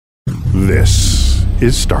This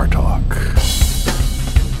is Star Talk.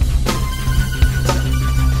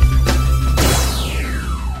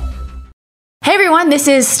 Hey everyone, this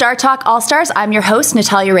is Star Talk All-Stars. I'm your host,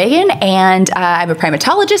 Natalia Reagan, and I'm a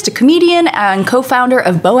primatologist, a comedian, and co-founder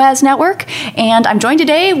of Boaz Network. And I'm joined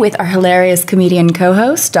today with our hilarious comedian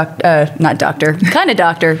co-host, not doctor, kind of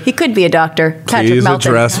doctor. He could be a doctor, Patrick Please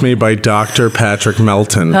Melton. address me by Dr. Patrick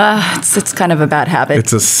Melton. It's kind of a bad habit.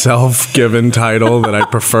 It's a self-given title that I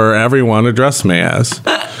prefer everyone address me as.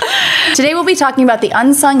 Today we'll be talking about the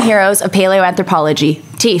unsung heroes of paleoanthropology,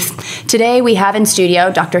 teeth. Today we have in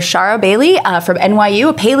studio Dr. Shara Bailey from NYU,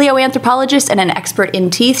 a paleoanthropologist and an expert in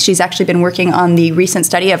teeth. She's actually been working on the recent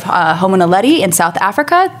study of Homo naledi in South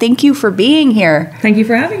Africa. Thank you for being here. Thank you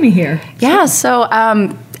for having me here. Yeah,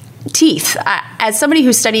 so teeth. As somebody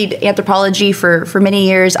who studied anthropology for many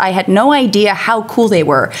years, I had no idea how cool they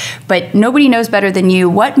were. But nobody knows better than you.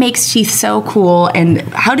 What makes teeth so cool, and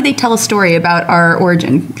how do they tell a story about our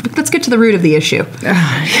origin? Let's get to the root of the issue.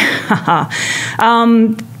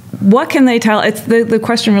 What can they tell? It's the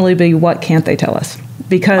question really be, what can't they tell us?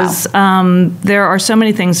 Because there are so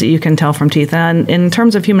many things that you can tell from teeth. And in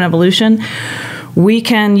terms of human evolution, we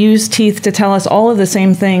can use teeth to tell us all of the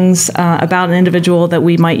same things about an individual that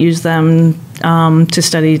we might use them to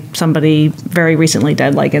study somebody very recently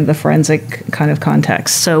dead, like in the forensic kind of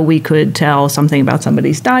context. So we could tell something about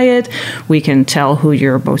somebody's diet. We can tell who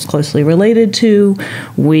you're most closely related to.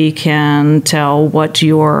 We can tell what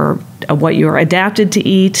you're adapted to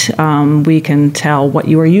eat. We can tell what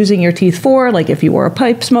you are using your teeth for, like if you were a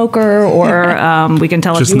pipe smoker, or we can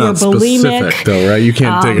tell if you were bulimic. Just not specific, though, right? You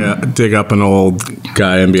can't dig up an old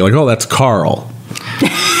guy and be like, oh, that's Carl.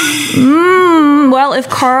 Well, if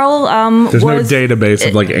Carl There's no database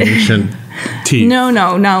of, like, ancient teeth. No,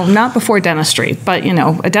 not before dentistry. But,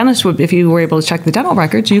 a dentist would, if you were able to check the dental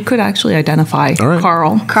records, you could actually identify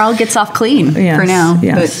Carl. Carl gets off clean for now.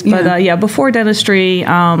 Yes, but before dentistry,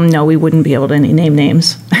 no, we wouldn't be able to name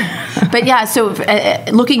names. But yeah, so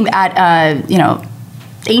looking at,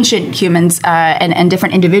 ancient humans and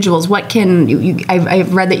different individuals, what can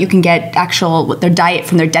I've read that you can get their diet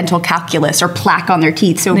from their dental calculus or plaque on their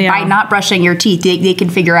teeth. So by not brushing your teeth, they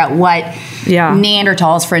can figure out what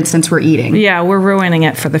Neanderthals, for instance, were eating. Yeah, we're ruining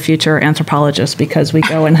it for the future anthropologists because we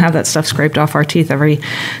go and have that stuff scraped off our teeth every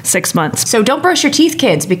 6 months. So don't brush your teeth,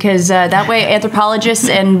 kids, because that way anthropologists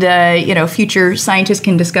and future scientists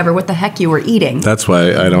can discover what the heck you were eating. That's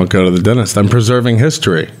why I don't go to the dentist. I'm preserving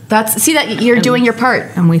history. See that you're doing your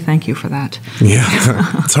part. And we thank you for that. Yeah,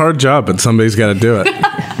 it's a hard job, but somebody's got to do it.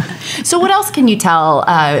 So what else can you tell?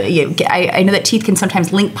 I know that teeth can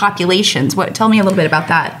sometimes link populations. Tell me a little bit about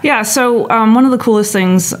that. Yeah, so one of the coolest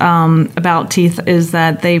things about teeth is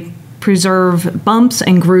that they preserve bumps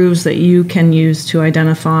and grooves that you can use to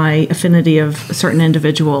identify affinity of certain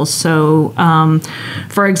individuals. So,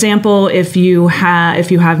 for example, if you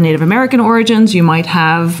have Native American origins, you might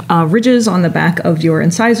have ridges on the back of your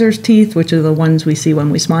incisors teeth, which are the ones we see when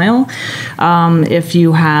we smile. If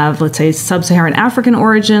you have, let's say, sub-Saharan African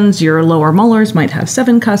origins, your lower molars might have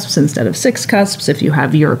 7 cusps instead of 6 cusps. If you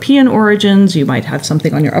have European origins, you might have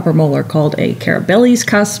something on your upper molar called a Carabelli's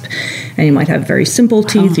cusp, and you might have very simple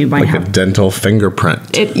teeth. You might have a dental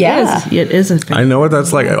fingerprint. It is a fingerprint. I know what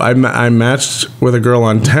that's like. I matched with a girl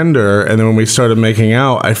on Tinder, and then when we started making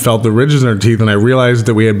out, I felt the ridges in her teeth, and I realized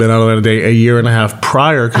that we had been out on a date a year and a half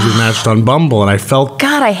prior because we matched on Bumble, and I felt...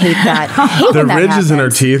 God, I hate that. The ridges in her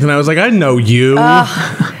teeth, and I was like, I know you.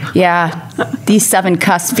 Yeah, these 7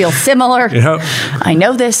 cusps feel similar. Yep. I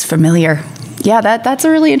know this, familiar. Yeah, that's a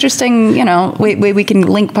really interesting, way we can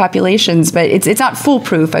link populations, but it's not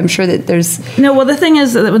foolproof. I'm sure that there's... No, well, the thing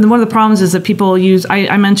is, that one of the problems is that people use,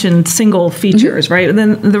 I mentioned single features, right? And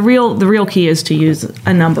then the real key is to use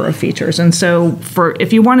a number of features. And so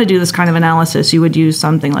if you want to do this kind of analysis, you would use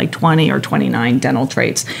something like 20 or 29 dental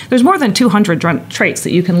traits. There's more than 200 traits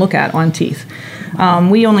that you can look at on teeth.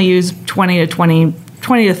 We only use 20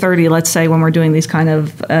 to 30, let's say, when we're doing these kind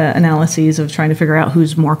of analyses of trying to figure out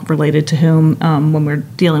who's more related to whom when we're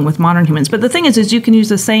dealing with modern humans. But the thing is you can use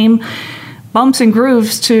the same bumps and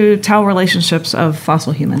grooves to tell relationships of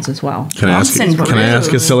fossil humans as well. Can I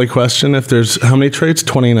ask a silly question? If there's how many traits?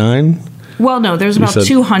 29? Well, no, there's about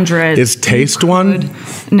 200. Is taste one?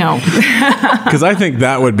 No. Because I think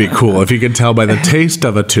that would be cool if you could tell by the taste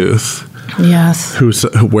of a tooth Yes.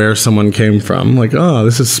 where someone came from. Like, oh,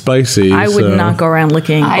 this is spicy. I would not go around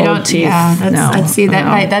licking old teeth. Yeah, No.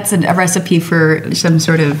 that's a recipe for some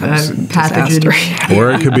sort of pathogen.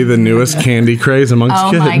 Or it could be the newest candy craze amongst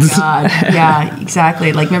Oh kids. my god! Yeah,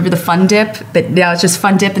 exactly. Like, remember the Fun Dip? But now it's just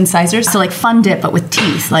Fun Dip incisors. So like Fun Dip, but with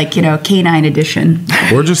teeth, like, canine edition.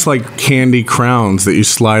 Or just like candy crowns that you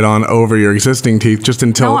slide on over your existing teeth just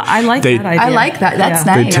until I like that idea. I like that. That's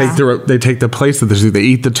Yeah. nice. they take the place of the tooth. They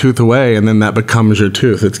eat the tooth away, and then that becomes your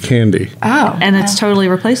tooth. It's candy. Oh, And it's totally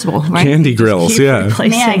replaceable, right? Candy Just grills, keep yeah.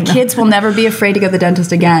 replacing man, them. kids will never be afraid to go to the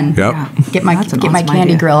dentist again. Yep. Get my That's an get my awesome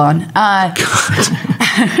candy idea. grill on.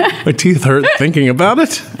 My teeth hurt thinking about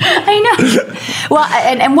it. I know. Well,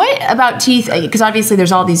 and what about teeth? Because obviously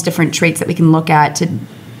there's all these different traits that we can look at to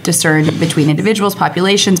discern between individuals,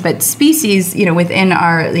 populations, but species, within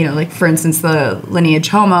our, like for instance, the lineage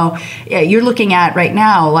Homo, you're looking at right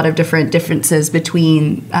now a lot of different differences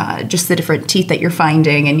between just the different teeth that you're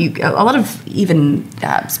finding. And a lot of even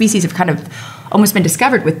species have kind of almost been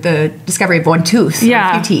discovered with the discovery of one tooth, or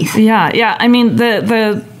a few teeth. Yeah. I mean,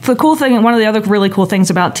 the cool thing, one of the other really cool things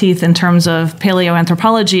about teeth in terms of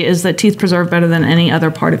paleoanthropology is that teeth preserve better than any other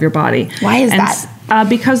part of your body. Why is that?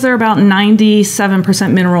 Because they're about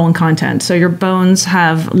 97% mineral in content. So your bones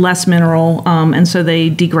have less mineral, and so they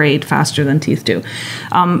degrade faster than teeth do.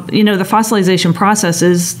 The fossilization process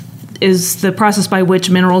is the process by which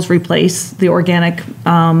minerals replace the organic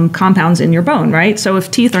compounds in your bone, right? So if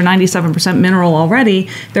teeth are 97% mineral already,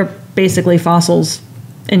 they're basically fossils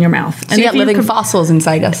in your mouth. So you got living fossils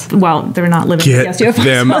inside us. Well, they're not living. Get yes, you have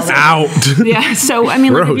them fossils. out. Yeah. So I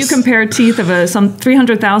mean, like, if you Gross. compare teeth of some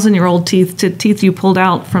 300,000-year-old teeth to teeth you pulled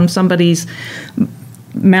out from somebody's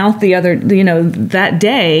mouth that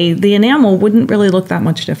day, the enamel wouldn't really look that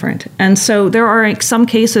much different. And so there are some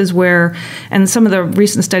cases where, and some of the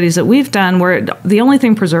recent studies that we've done, where the only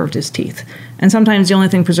thing preserved is teeth. And sometimes the only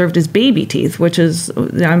thing preserved is baby teeth, which is,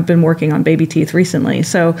 I've been working on baby teeth recently.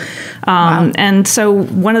 So, Wow. and so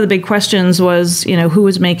one of the big questions was, who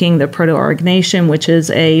was making the proto-origination, which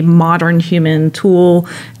is a modern human tool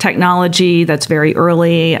technology that's very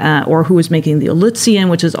early, or who was making the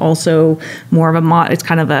Eulutzian, which is also more of it's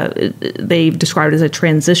kind of they described it as a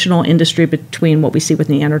transitional industry between what we see with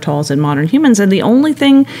Neanderthals and modern humans. And the only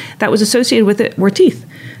thing that was associated with it were teeth.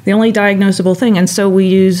 The only diagnosable thing. And so we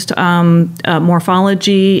used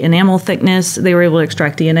morphology, enamel thickness. They were able to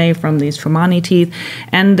extract DNA from these Tremonti teeth,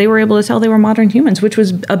 and they were able to tell they were modern humans, which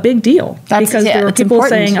was a big deal. Because there were people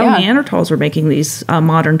saying, Neanderthals were making these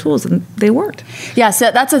modern tools, and they weren't. Yeah, so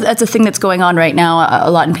that's a thing that's going on right now a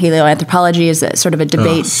lot in paleoanthropology, is a sort of a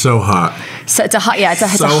debate. So hot. So it's a hot, it's a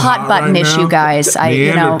So hot button right issue, now. guys.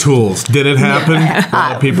 Neanderthals. Did it happen? A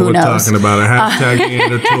lot of people who are knows? talking about it. Hashtag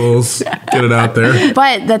Neanderthals. Get it out there.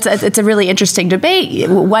 But it's a really interesting debate.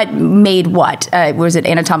 What made what? Was it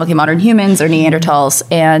anatomically modern humans or Neanderthals?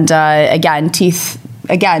 And again, teeth.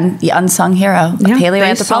 Again, the unsung hero of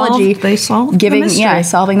paleoanthropology. They solved the mystery.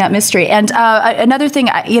 Solving that mystery. And another thing,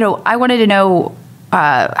 I wanted to know,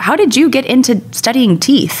 how did you get into studying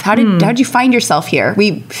teeth? How did you find yourself here?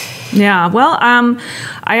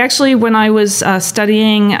 I actually, when I was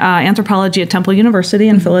studying anthropology at Temple University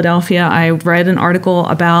in Philadelphia, I read an article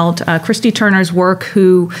about Christy Turner's work,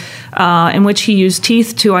 in which he used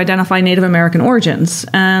teeth to identify Native American origins.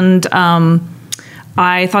 And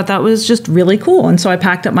I thought that was just really cool. And so I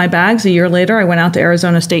packed up my bags. A year later, I went out to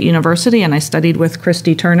Arizona State University and I studied with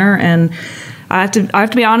Christy Turner. And I have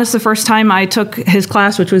to be honest, the first time I took his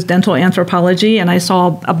class, which was dental anthropology, and I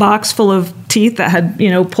saw a box full of teeth that had,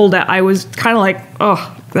 pulled out, I was kind of like,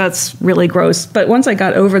 oh, that's really gross. But once I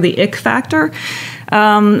got over the ick factor,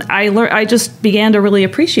 I just began to really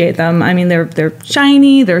appreciate them. I mean, they're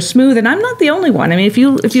shiny, they're smooth, and I'm not the only one. I mean, if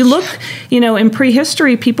you look, in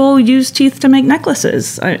prehistory, people used teeth to make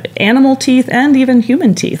necklaces, animal teeth and even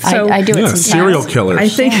human teeth. So I do it sometimes. Serial killers.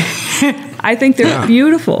 I think they're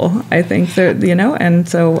beautiful. I think they're, and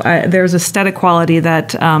so there's aesthetic quality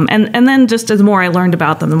that, and then just as more I learned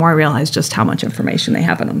about them, the more I realized just how much information they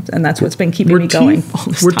have in them, and that's what's been keeping me going all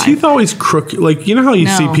this Were time. teeth always crooked? Like, how you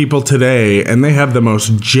see people today, and they have the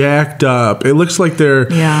most jacked up. It looks like their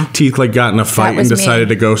teeth got in a fight and decided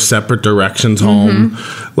to go separate directions home.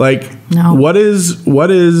 Like, No. what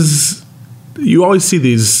is? You always see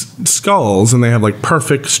these skulls, and they have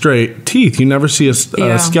perfect straight teeth. You never see a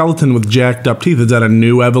skeleton with jacked up teeth. Is that a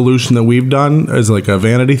new evolution that we've done as a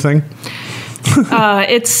vanity thing?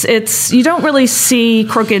 It's you don't really see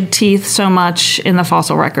crooked teeth so much in the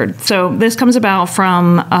fossil record. So this comes about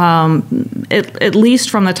from at least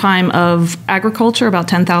from the time of agriculture, about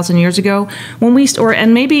 10,000 years ago, when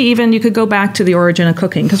and maybe even you could go back to the origin of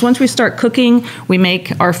cooking, because once we start cooking, we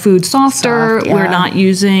make our food softer. Soft, yeah. We're not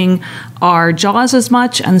using our jaws as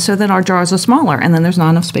much, and so then our jaws are smaller, and then there's not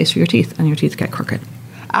enough space for your teeth, and your teeth get crooked.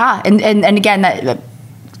 And again, that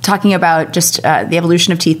talking about just the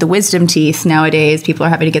evolution of teeth, the wisdom teeth nowadays, people are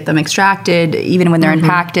having to get them extracted even when they're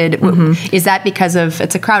impacted. Is that because of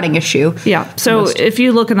it's a crowding issue? Yeah. So if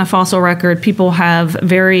you look in the fossil record, people have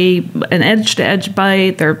an edge to edge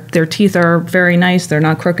bite. Their teeth are very nice. They're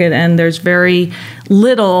not crooked, and there's very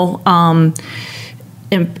little.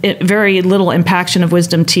 Very little impaction of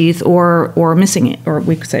wisdom teeth or missing, or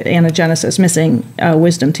we could say anagenesis, missing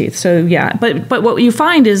wisdom teeth. So yeah, but what you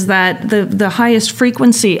find is that the highest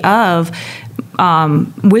frequency of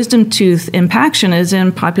wisdom tooth impaction is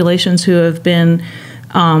in populations who have been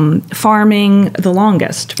farming the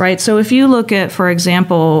longest, right? So if you look at, for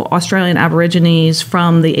example, Australian Aborigines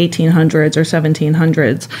from the 1800s or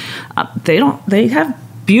 1700s, they have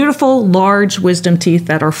beautiful, large wisdom teeth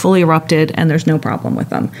that are fully erupted, and there's no problem with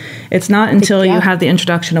them. It's not until you have the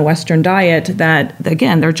introduction of Western diet that,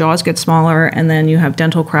 again, their jaws get smaller, and then you have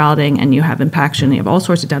dental crowding, and you have impaction. You have all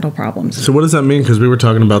sorts of dental problems. So what does that mean? Because we were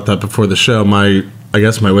talking about that before the show. I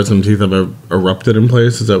guess my wisdom teeth have erupted in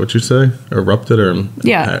place. Is that what you say? Erupted or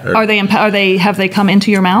yeah? Have they come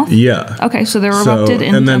into your mouth? Yeah. Okay, so they're erupted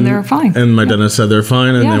and they're fine. And my dentist said they're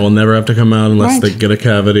fine, and they will never have to come out unless they get a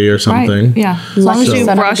cavity or something. Right. Yeah, as long as you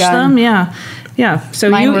brush them. Yeah. Yeah, so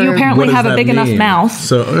you apparently have a big enough mouth.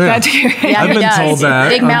 So I've been told that.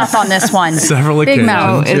 Big mouth on this one. Several occasions.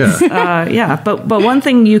 Big mouth. But one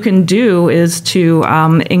thing you can do is to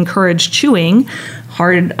encourage chewing.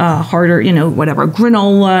 Harder, whatever,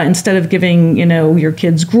 granola, instead of giving, your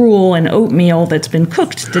kids gruel and oatmeal that's been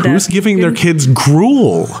cooked to death. Who's giving their kids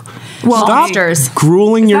gruel? Well, Stop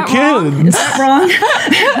grueling your kids. Is that wrong?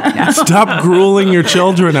 Stop grueling your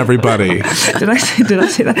children, everybody. Did I say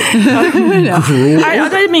that? No. Gruel? I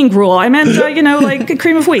didn't mean gruel. I meant, like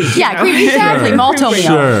cream of wheat. Yeah, exactly. Malto meal.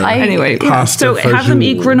 Sure. Anyway, so have them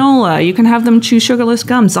eat granola. You can have them chew sugarless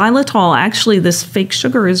gum. Xylitol, actually, this fake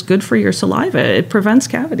sugar is good for your saliva. It prevents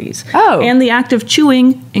cavities. Oh. And the act of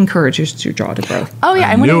chewing encourages your jaw to grow. Oh, yeah.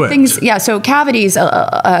 And one of the things, so cavities,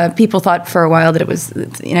 people thought for a while that it was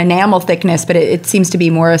enamel thickness, but it seems to be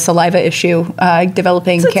more a saliva issue,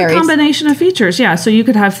 developing caries. It's a combination of features, yeah. So you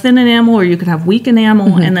could have thin enamel or you could have weak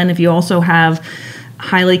enamel, and then if you also have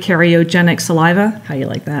highly cariogenic saliva, how you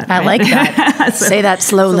like that? I like that. Say that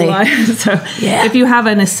slowly. If you have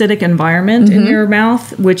an acidic environment in your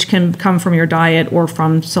mouth, which can come from your diet or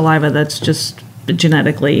from saliva that's just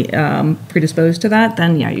genetically predisposed to that,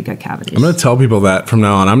 then you get cavities. I'm going to tell people that from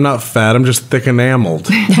now on. I'm not fat. I'm just thick enameled.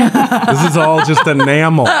 This is all just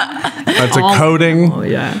enamel. That's a coating. Oh,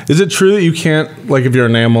 yeah. Is it true that you can't, like, if your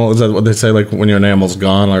enamel, is that what they say, like, when your enamel's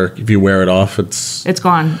gone, or if you wear it off, it's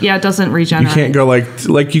gone. Yeah, it doesn't regenerate. You can't go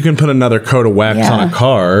like you can put another coat of wax on a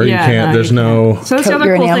car. Yeah, you can't. There's no. So that's the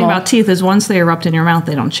other cool thing about teeth is once they erupt in your mouth,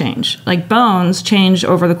 they don't change. Like bones change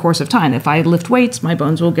over the course of time. If I lift weights, my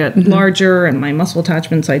bones will get larger and my muscle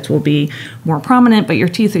attachment sites will be more prominent, but your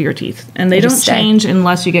teeth are your teeth. And they don't change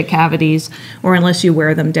unless you get cavities or unless you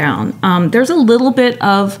wear them down. There's a little bit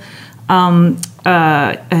of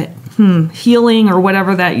healing or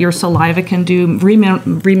whatever that your saliva can do,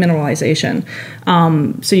 remineralization.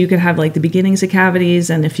 So you could have like the beginnings of cavities,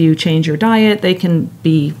 and if you change your diet, they can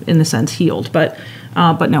be, in a sense, healed. But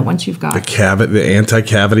no, once you've got the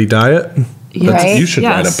anti-cavity diet. Right? You should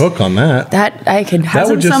write a book on that. That I could.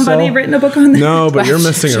 Hasn't somebody written a book on that? No, but you're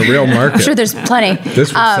missing a real market. I'm sure there's plenty. This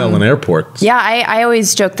would sell in airports. Yeah, I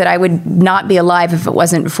always joke that I would not be alive if it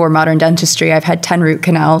wasn't for modern dentistry. I've had 10 root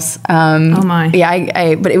canals. Oh my!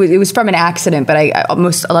 Yeah, but it was from an accident. But a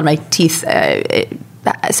lot of my teeth.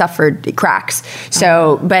 Suffered cracks.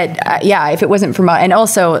 So, but if it wasn't for and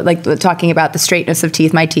also like talking about the straightness of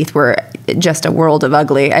teeth, my teeth were just a world of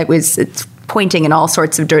ugly. It's pointing in all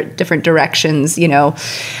sorts of different directions. I've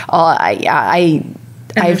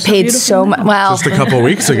paid so much. Well, just a couple of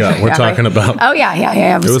weeks ago, we're talking about. Oh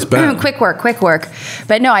yeah. It was bad. Quick work.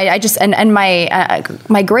 But no, I just and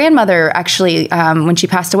my grandmother actually, when she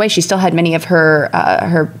passed away, she still had many of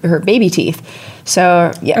her baby teeth.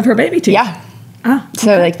 So of her baby teeth. Yeah. Ah, okay.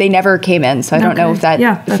 So like they never came in. So I don't know if that.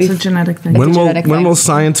 Yeah, that's a genetic thing. When will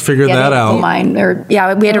science figure that out? Mine. We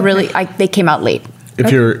had to they came out late.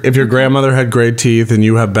 If your grandmother had great teeth and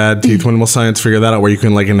you have bad teeth, when will science figure that out? Where you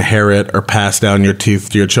can like inherit or pass down your teeth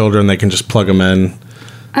to your children, they can just plug them in.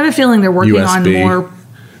 I have a feeling they're working on more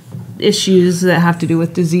issues that have to do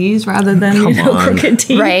with disease rather than crooked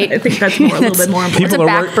teeth. Right. I think that's a little bit more important. It's a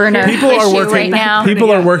back burner issue right now.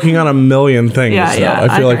 People are working on a million things. Yeah.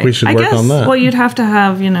 I feel like we should work on that. Well, you'd have to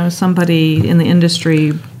have somebody in the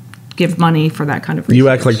industry give money for that kind of research. You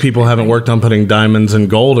act like people haven't worked on putting diamonds and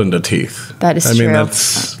gold into teeth. That is true.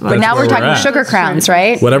 But now we're talking sugar crowns,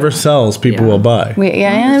 right? Whatever sells, people will buy.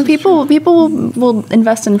 People will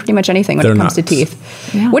invest in pretty much anything when it comes to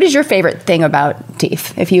teeth. Yeah. What is your favorite thing about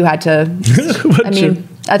teeth? If you had to,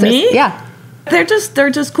 me? Yeah. They're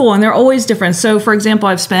just cool, and they're always different. So, for example,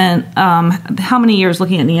 I've spent how many years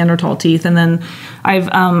looking at Neanderthal teeth, and then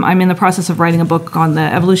I'm in the process of writing a book on the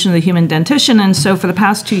evolution of the human dentition. And so, for the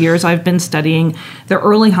past 2 years, I've been studying the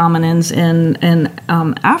early hominins in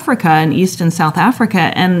Africa, in East and South Africa,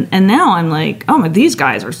 and now I'm like, oh, these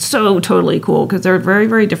guys are so totally cool because they're very,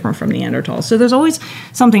 very different from Neanderthals. So there's always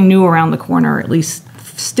something new around the corner, at least.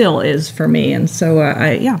 Still is for me, and so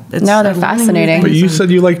they're fascinating. But you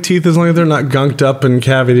said you like teeth as long as they're not gunked up and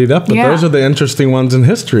cavitied up. But those are the interesting ones in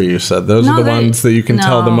history. You said those are the ones that you can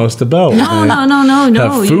tell the most about. No.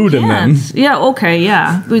 Have food in them. Yeah, okay,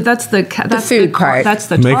 yeah. That's the food part. That's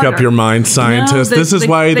the make up your mind, scientist. This is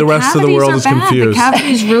why the rest of the world is confused. The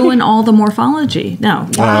cavities ruin all the morphology. No.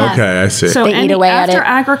 Oh, okay, I see. So they eat away at it. After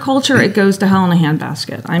agriculture, it goes to hell in a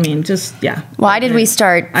handbasket. I mean, Why did we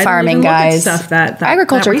start farming, guys? Stuff that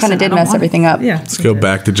agriculture kind of did mess everything up. Yeah, let's go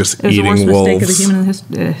back to just eating wolves. It was the worst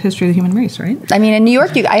mistake of the history of the human race, right? I mean, in New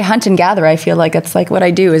York, I hunt and gather. I feel like it's like what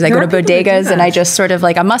I do is I go to bodegas and I just sort of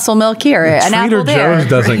like a muscle milk here, an apple there. Trader Joe's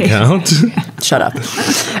doesn't count. Shut up.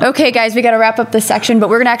 Okay, guys, we got to wrap up this section, but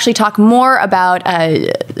we're going to actually talk more about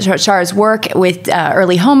Shara's work with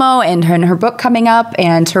early Homo and her book coming up,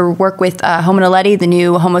 and her work with Homo naledi, the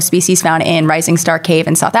new Homo species found in Rising Star Cave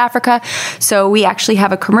in South Africa. So we actually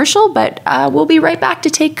have a commercial, but we'll be right back to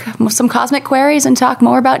take some cosmic queries and talk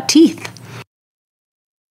more about teeth.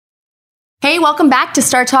 Hey, welcome back to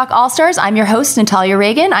Star Talk All-Stars. I'm your host, Natalia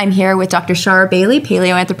Reagan. I'm here with Dr. Shara Bailey,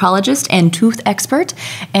 paleoanthropologist and tooth expert,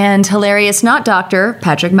 and hilarious not doctor,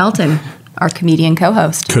 Patrick Melton, our comedian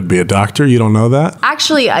co-host. Could be a doctor. You don't know that?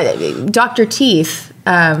 Actually, Dr. Teeth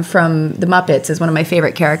from The Muppets is one of my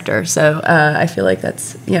favorite characters. So I feel like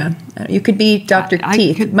that's, you could be Dr.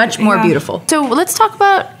 Teeth, much more beautiful. So let's talk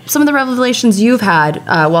about some of the revelations you've had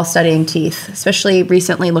while studying teeth, especially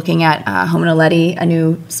recently looking at Homo naledi, a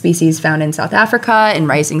new species found in South Africa in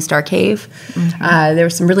Rising Star Cave. Mm-hmm. There were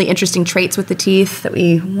some really interesting traits with the teeth that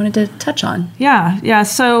we wanted to touch on. Yeah.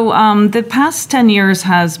 So the past 10 years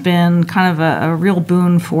has been kind of a real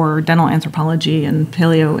boon for dental anthropology and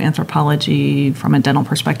paleoanthropology from a dental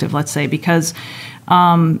perspective, let's say, because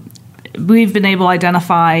we've been able to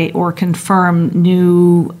identify or confirm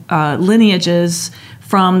new lineages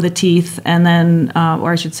from the teeth, and then,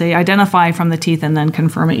 or I should say, identify from the teeth and then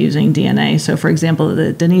confirm it using DNA. So, for example,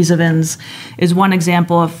 the Denisovans is one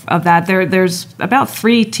example of that. There's about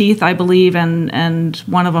 3 teeth, I believe, and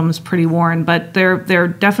one of them is pretty worn, but they're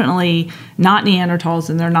definitely not Neanderthals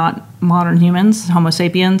and they're not modern humans, Homo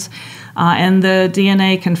sapiens. And the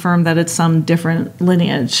DNA confirmed that it's some different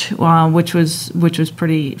lineage, which was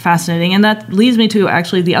pretty fascinating. And that leads me to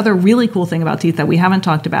actually the other really cool thing about teeth that we haven't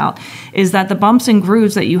talked about is that the bumps and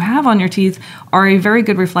grooves that you have on your teeth are a very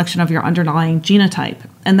good reflection of your underlying genotype.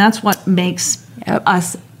 And that's what makes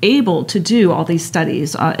us able to do all these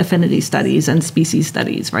studies, affinity studies and species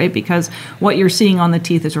studies, right? Because what you're seeing on the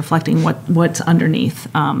teeth is reflecting what's underneath.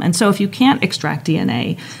 And so if you can't extract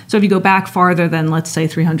DNA, so if you go back farther than, let's say,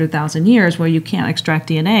 300,000 years where you can't extract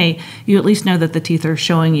DNA, you at least know that the teeth are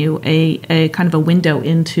showing you a kind of a window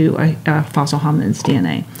into a fossil hominin's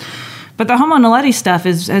DNA. But the Homo naledi stuff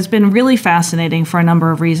has been really fascinating for a number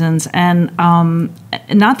of reasons, and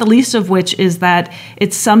not the least of which is that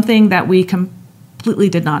it's something that we completely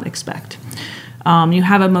did not expect. You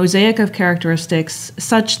have a mosaic of characteristics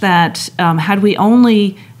such that had we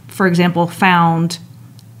only, for example, found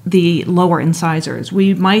the lower incisors,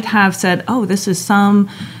 we might have said, oh, this is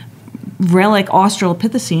some relic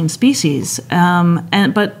Australopithecine species,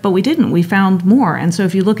 but we didn't. We found more. And so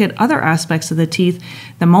if you look at other aspects of the teeth,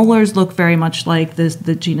 the molars look very much like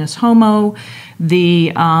the genus Homo.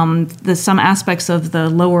 The some aspects of the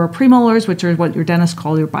lower premolars, which are what your dentists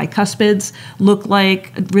call your bicuspids, look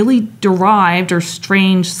like really derived or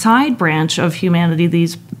strange side branch of humanity,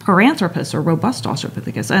 these Paranthropus or robust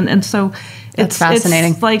Australopithecus. And so it's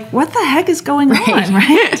fascinating. It's like, what the heck is going on,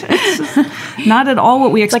 right? It's just not at all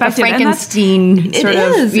what we expected. It's like a Frankenstein sort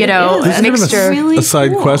of, mixture. Really a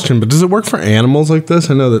side question, but does it work for animals like this?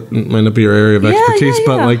 I know that might not be your area of expertise,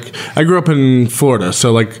 but like I grew up in Florida,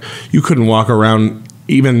 so like you couldn't walk around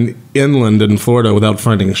even inland in Florida without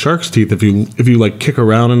finding shark's teeth. If you like kick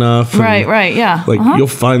around enough, and, Right, yeah. Like you'll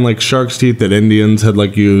find like shark's teeth that Indians had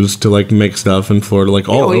like used to like make stuff in Florida, like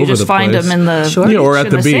all over you just the find place. them in the Sure. Yeah, or at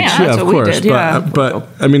in the the beach. sand. Yeah, That's of what we course. did, yeah. But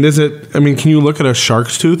I mean, can you look at a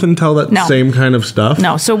shark's tooth and tell that No. same kind of stuff?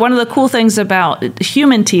 No. So one of the cool things about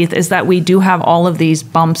human teeth is that we do have all of these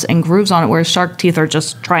bumps and grooves on it, whereas shark teeth are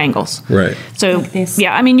just triangles. Right. So Like this.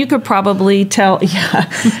 yeah, I mean, you could probably tell.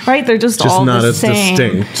 Yeah, right. They're just all not the as same.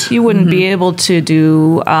 distinct. You wouldn't be able to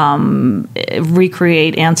do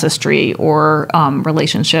recreate ancestry or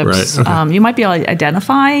relationships. Right, okay. You might be able to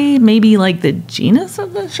identify maybe like the genus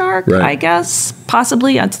of the shark. Right. I guess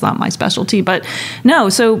possibly. That's not my specialty, but no.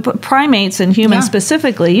 So primates and humans Yeah.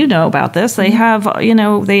 specifically, you know about this. They have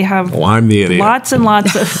they have Oh, I'm the idiot. lots and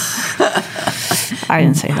lots of. I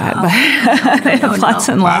didn't say that, but they have lots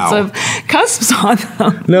and lots Wow. of cusps on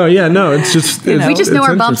them. No, it's just know. We just know it's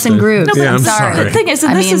our bumps and interesting. grooves. No, but Yeah, I'm sorry. sorry. The thing is,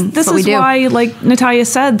 I this mean, is what we do. why, like Natalia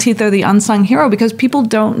said, teeth are the unsung hero because people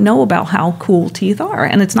don't know about how cool teeth are,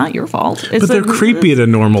 and it's not your fault. It's But they're creepy to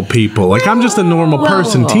normal people. Like I'm just a normal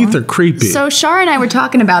person. Teeth are creepy. So Shar and I were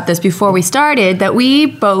talking about this before we started, that we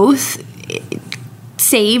both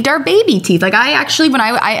saved our baby teeth. Like I actually, when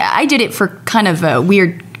I did it for kind of a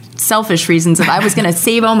weird, selfish reasons. If I was going to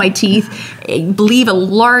save all my teeth, leave a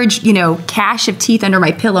large, cache of teeth under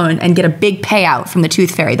my pillow and get a big payout from the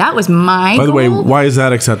tooth fairy. That was my By the way, goal. why is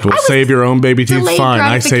that acceptable? was Save your own baby teeth? delayed Fine.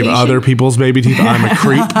 I save gratification. other people's baby teeth. I'm a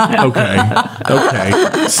creep.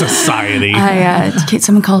 Okay. Society. Can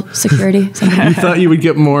someone call security? Somebody. You thought you would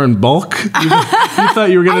get more in bulk? You thought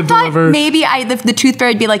you were going I to thought deliver? maybe the tooth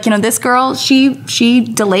fairy would be like, this girl, she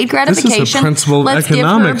delayed This gratification. is the principle of Let's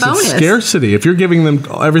economics. give her a It's bonus. scarcity. If you're giving them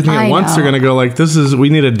everything at I once, they're know. going to go like, we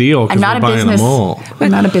need a deal because I'm not we're a buying business. them all.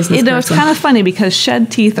 I'm not a business It's person. kind of funny because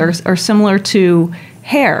shed teeth are similar to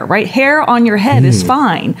hair, right? Hair on your head is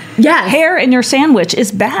fine. Yes. Hair in your sandwich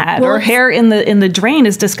is bad, Well, or hair in the drain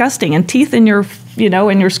is disgusting, and teeth in your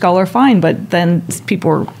in your skull are fine. But then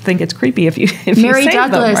people think it's creepy if you Mary save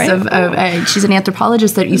Douglas, them, right? she's an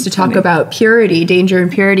anthropologist that used to talk about purity, danger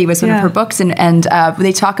and purity was one of Yeah. her books, and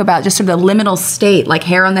they talk about just sort of the liminal state, like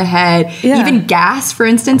hair on the head, Yeah. even gas, for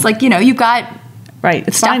instance. Like you've got Right,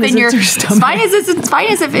 it's stuff fine as in your it's it's fine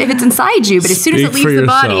as if it's inside you, but as soon as it Speak leaves for the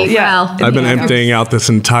body, yourself. Yeah. well, I've been emptying out this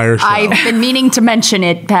entire show. I've been meaning to mention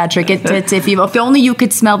it, Patrick. It's if only you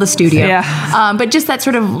could smell the studio. Yeah. But just that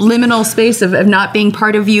sort of liminal space of not being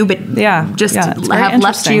part of you, but just it's very have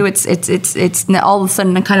left interesting. you. It's all of a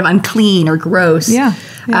sudden kind of unclean or gross. Yeah.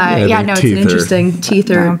 Yeah, No, it's teeth an are- interesting.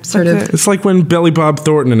 Teeth are sort of. It's like when Billy Bob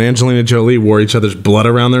Thornton and Angelina Jolie wore each other's blood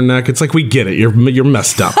around their neck. It's like, we get it. You're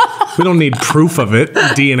messed up. We don't need proof of it,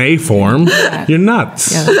 DNA form. You're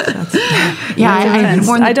nuts. Yeah, that's, I've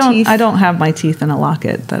worn the I don't. teeth. I don't have my teeth in a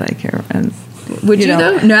locket that I care. And Would you know.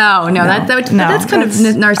 though? No. That's kind of I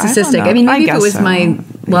narcissistic. don't I mean, know. maybe I if it was guess so. my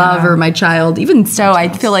love Yeah. or my child. Even so, I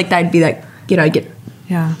feel like that'd be that.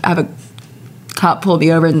 I'd have a cop pull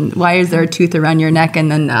me over and why is there a tooth around your neck?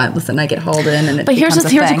 And then listen, I get hauled in and it But here's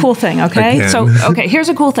becomes a thing. cool thing, okay? Again. So, here's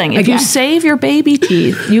a cool thing. If you Again. save your baby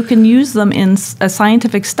teeth, you can use them in a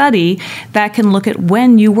scientific study that can look at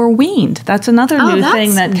when you were weaned. That's another new that's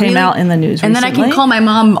thing that came really- out in the news And then I recently. can call my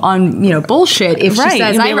mom on bullshit if she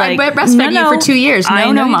says you'll I be like, breastfed you for 2 years. I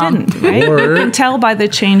No, know you mom. didn't. Right? Or- You can tell by the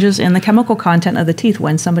changes in the chemical content of the teeth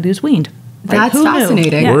when somebody was weaned. Like, That's who knew?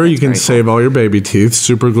 fascinating. Yeah, Or you it's can very cool. save all your baby teeth,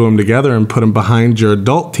 super glue them together, and put them behind your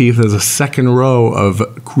adult teeth as a second row of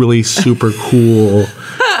really super cool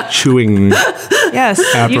chewing. Yes, you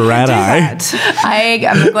can do Apparati. that.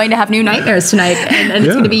 I'm going to have new nightmares tonight, and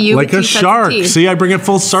it's going to be you like with a two sets of shark. teeth. See, I bring it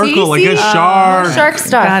full circle, like a See? shark. Shark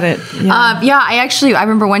stuff. Got it. Yeah. I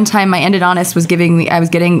remember one time my endodontist was I was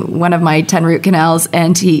getting one of my 10 root canals,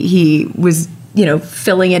 and he was,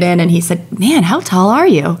 filling it in, and he said, "Man, how tall are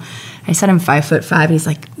you?" I said, "I'm 5'5". And he's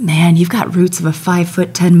like, "Man, you've got roots of a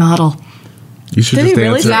 5'10" model." You should Did just he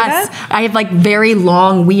really answer. say Yes, that? I have like very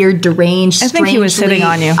long, weird, deranged. I think he was strangely- hitting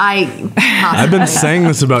on you. I've been saying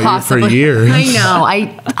this about you for Possibly. years. I know.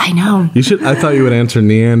 I know. You should. I thought you would answer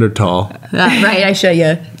Neanderthal. Right. I show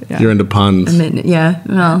you. You're into puns. Yeah.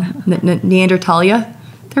 Well, Neanderthalia.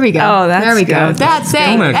 There we go. Oh, that's there we go. good. That's it.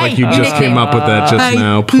 Don't act like you just came up with that just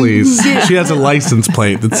now, please. She has a license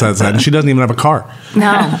plate that says that, and she doesn't even have a car.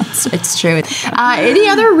 No, it's true. Any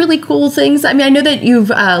other really cool things? I mean, I know that you've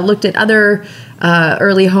looked at other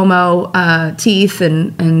early Homo teeth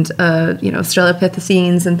and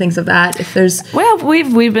Australopithecines and things of that. If there's Well,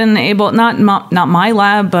 we've been able, not my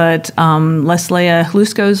lab, but Leslea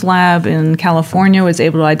Hlusko's lab in California was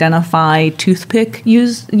able to identify toothpick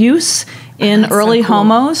use In That's so early cool.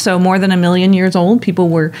 Homo, so more than 1 million years old, people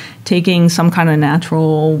were taking some kind of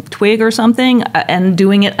natural twig or something and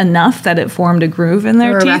doing it enough that it formed a groove in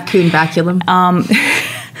their Or a teeth. raccoon baculum.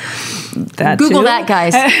 That Google too. that,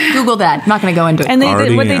 guys. Google that. I'm not going to go into it. And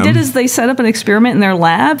Already what they am. did is they set up an experiment in their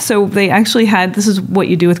lab. So they actually had, this is what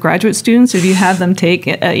you do with graduate students. If you have them take,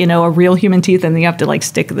 a real human teeth, and you have to like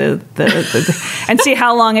stick the and see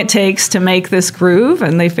how long it takes to make this groove.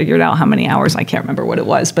 And they figured out how many hours. I can't remember what it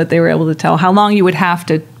was, but they were able to tell how long you would have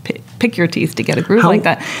to pick your teeth to get a groove like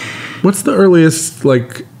that. What's the earliest,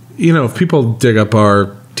 like, if people dig up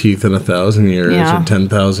our teeth in 1,000 years Yeah. or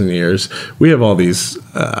 10,000 years, we have all these,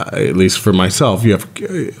 at least for myself, you have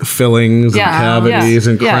fillings Yeah. and cavities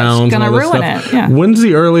Yeah. and Yeah, it's crowns and gonna all this ruin stuff. it, yeah. When's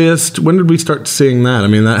the earliest, when did we start seeing that? I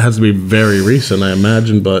mean, that has to be very recent, I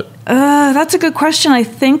imagine, but That's a good question. I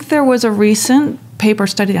think there was a recent paper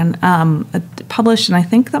study published, and I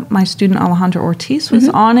think that my student Alejandro Ortiz was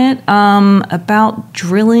on it, about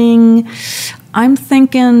drilling. I'm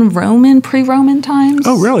thinking pre-Roman times.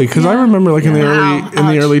 oh, really? Because I remember, like, in the Wow.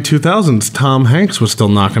 early 2000s, Tom Hanks was still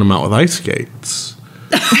knocking them out with ice skates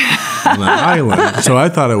on that island. So I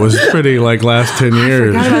thought it was pretty, like, last 10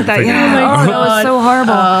 years. Forgot about that. Like, Yeah. Oh, that was so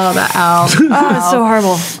horrible. Oh, that ow. Oh, it's so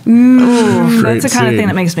horrible. Ooh, Great that's the kind of scene. thing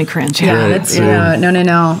that makes me cringe. Yeah, Great that's scene.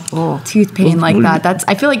 no. Tooth pain like that. That's.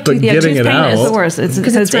 I feel like But tooth. getting tooth it pain is out. the worst. It's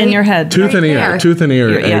Because it's in right- your head. Tooth and Right ear, there. tooth and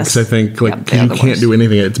ear Yes. aches. I think like Yep, they're you the can't worst. do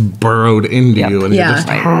anything. It's burrowed into Yep. you, and Yeah. you just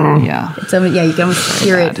Right. Yeah. So yeah, you can almost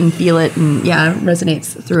hear it and feel it, and yeah, it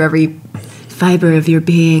resonates through every fiber of your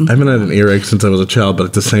being. I haven't had an earache since I was a child, but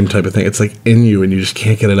it's the same type of thing. It's like in you, and you just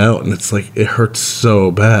can't get it out, and it's like it hurts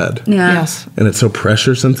so bad. Yeah. Yes. And it's so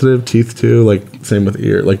pressure sensitive. Teeth too. Like same with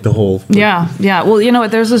ear. Like the whole. Yeah, yeah. Well, you know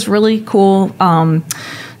what? There's this really cool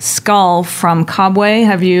skull from Cobway.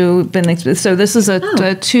 Have you been? So this is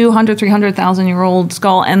a 200, 300,000 year old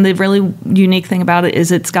skull, and the really unique thing about it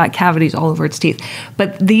is it's got cavities all over its teeth.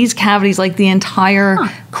 But these cavities, like the entire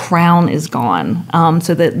crown, is gone,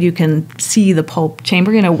 so that you can see the pulp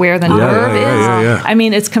chamber. You know where the nerve is. yeah. I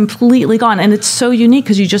mean, it's completely gone, and it's so unique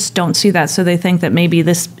because you just don't see that. So they think that maybe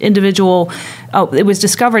this individual, it was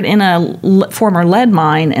discovered in a former lead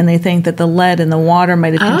mine, and they think that the lead in the water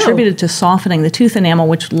might have contributed to softening the tooth enamel,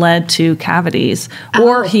 which led to cavities.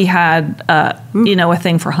 Or he had, a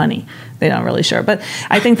thing for honey. They're not really sure, but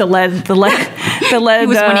I think the lead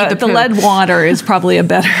water is probably a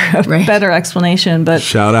better explanation. But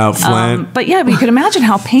Shout out Flint. but you could imagine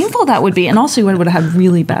how painful that would be, and also you would have had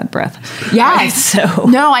really bad breath. Yeah. Right? So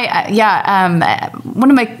No, one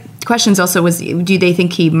of my questions also was, do they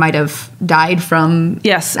think he might have died from?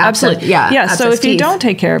 yes, abscess- absolutely. Yeah. So abscess if you teeth? don't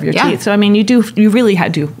take care of your Yeah. teeth, so I mean, you really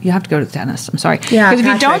have to go to the dentist. I'm sorry. Yeah, Because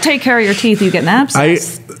if you don't Patrick. take care of your teeth, you get an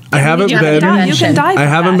abscess. I haven't you been. can die. I from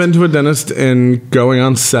haven't that. been to a dentist in going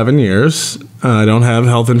on 7 years. I don't have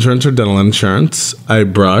health insurance or dental insurance. I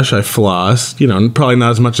brush, I floss. Probably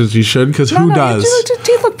not as much as you should, because who does? Your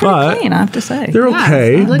teeth look pretty But clean, I have to say. They're Yeah,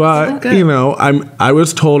 okay, they look but good. I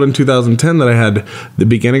was told in 2010 that I had the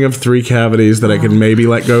beginning of 3 cavities that I could maybe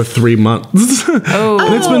let go 3 months. And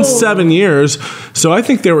it's been 7 years, so I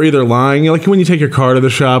think they were either lying. Like when you take your car to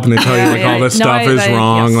the shop and they tell you like Yeah, all this no, stuff is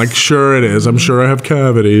wrong. yes. Like sure it is. I'm sure I have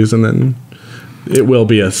cavities, and then it will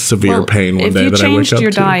be a severe pain one day that I wake If you changed up your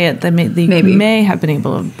to. diet, then you Maybe. may have been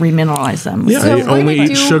able to remineralize them. Yeah, I we're only gonna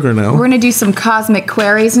eat sugar now. We're going to do some cosmic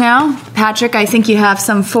queries now. Patrick, I think you have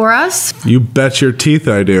some for us. You bet your teeth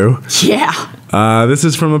I do. Yeah. This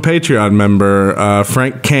is from a Patreon member,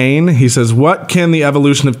 Frank Kane. He says, "What can the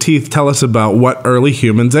evolution of teeth tell us about what early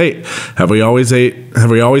humans ate? Have we always been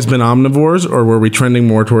omnivores, or were we trending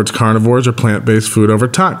more towards carnivores or plant-based food over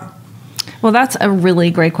time?" Well, that's a really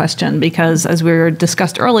great question because, as we were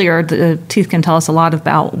discussed earlier, the teeth can tell us a lot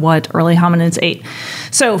about what early hominids ate.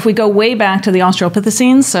 So, if we go way back to the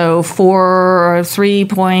Australopithecines, so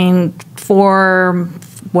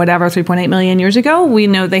 3.8 million years ago, we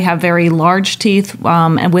know they have very large teeth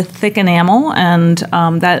and with thick enamel, and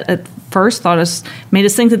that at first made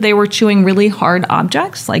us think that they were chewing really hard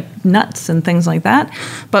objects like nuts and things like that.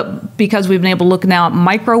 But because we've been able to look now at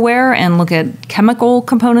microwear and look at chemical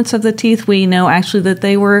components of the teeth, we know actually that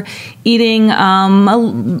they were eating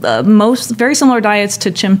most very similar diets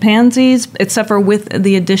to chimpanzees, except for with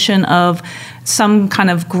the addition of some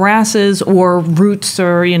kind of grasses or roots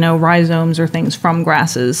or rhizomes or things from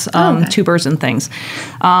grasses, tubers and things.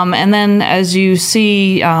 And then as you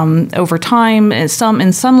see over time, in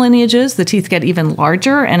some lineages, the teeth get even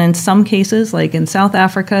larger, and in some cases, like in South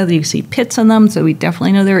Africa, you see pits in them, so we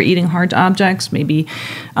definitely know they were eating hard objects, maybe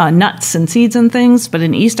nuts and seeds and things. But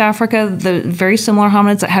in East Africa, the very similar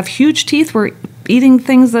hominids that have huge teeth were eating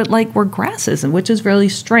things that like were grasses, and which is really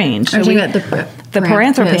strange. I'm So talking about the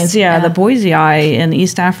paranthropines, the boisei in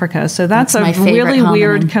East Africa. So that's my a favorite really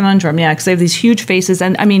weird hominin. conundrum. Yeah, because they have these huge faces,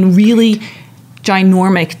 and I mean, really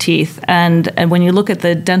ginormic teeth. And when you look at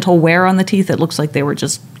the dental wear on the teeth, it looks like they were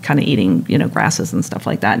just kind of eating, grasses and stuff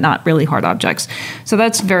like that, not really hard objects. So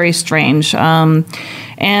that's very strange. And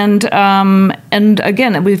again,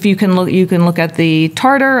 if you can look at the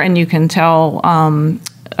tartar, and you can tell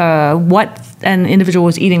what an individual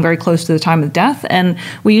was eating very close to the time of death. And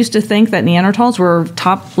we used to think that Neanderthals were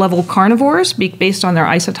top-level carnivores based on their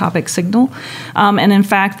isotopic signal. And in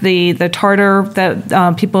fact, the tartar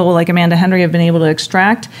that people like Amanda Henry have been able to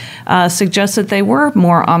extract suggests that they were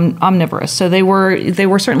more omnivorous. So they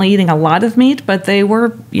were certainly eating a lot of meat, but they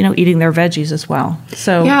were eating their veggies as well.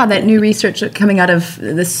 So yeah, that new research coming out of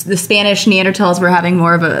the Spanish Neanderthals were having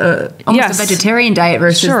more of almost a vegetarian diet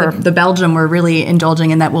versus the Belgium were really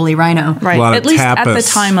indulging in that woolly rhino. Right. At least at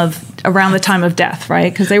the around the time of death,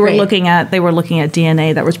 right? Because they were looking at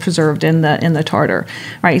DNA that was preserved in the tartar,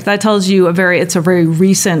 right? That tells you it's a very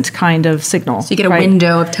recent kind of signal. So you get a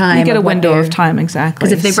window of time. You get a window of time, exactly.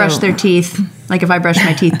 Because if they brush their teeth, like if I brush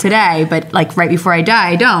my teeth today, but like right before I die,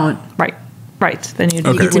 I don't. Right. Then you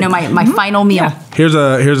get to know my final meal. Yeah. Here's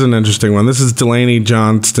an interesting one. This is Delaney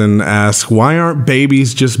Johnston asks, why aren't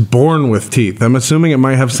babies just born with teeth? I'm assuming it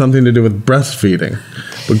might have something to do with breastfeeding.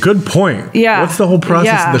 But good point. Yeah. What's the whole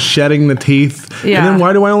process of the shedding the teeth? Yeah. And then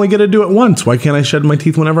why do I only get to do it once? Why can't I shed my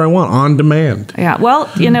teeth whenever I want, on demand? Yeah.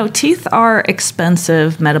 Well, teeth are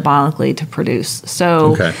expensive metabolically to produce.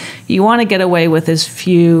 So you want to get away with as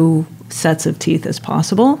few sets of teeth as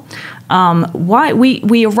possible. Why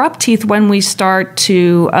we erupt teeth when we start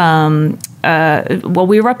to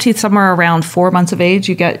we erupt teeth somewhere around 4 months of age.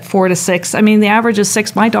 You get 4 to 6. I mean, the average is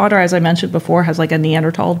 6. My daughter, as I mentioned before, has like a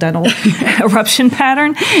Neanderthal dental eruption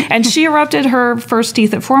pattern, and she erupted her first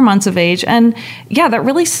teeth at 4 months of age. And yeah, that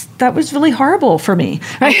was really horrible for me.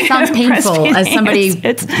 It sounds painful as somebody.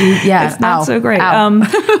 It's not so great.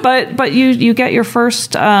 But you get your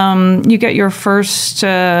first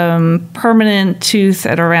permanent tooth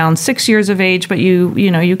at around 6 years of age. But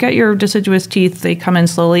you get your deciduous teeth. They come in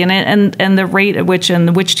slowly, and the rate at which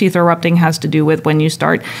teeth are erupting has to do with when you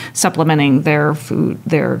start supplementing their food,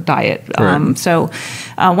 their diet. So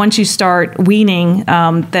once you start weaning,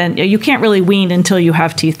 then you can't really wean until you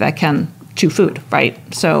have teeth that can chew food, right?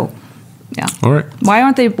 So. Yeah. All right. Why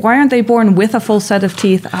aren't they born with a full set of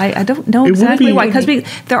teeth? I don't know exactly why. Because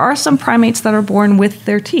there are some primates that are born with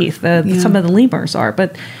their teeth. Some of the lemurs are,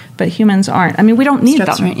 but humans aren't. I mean, we don't need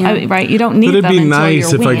them, right? You don't need them. But it'd be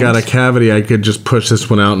nice if I got a cavity, I could just push this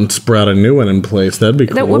one out and sprout a new one in place. That'd be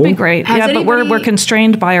cool. That would be great. But we're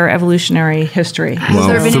constrained by our evolutionary history.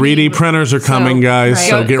 Well, 3D printers are coming, guys.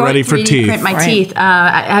 So get ready for teeth. Print my teeth.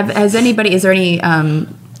 Is there any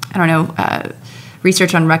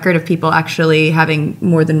research on record of people actually having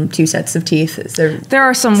more than 2 sets of teeth? There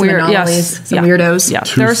are some weird anomalies, weirdos. Yeah,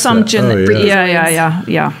 there are some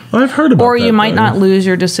yeah. I've heard about that. Or you might not lose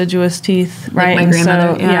your deciduous teeth, right? Like my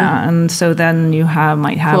grandmother. And so then you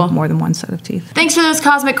might have more than one set of teeth. Thanks for those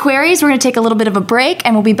cosmic queries. We're going to take a little bit of a break,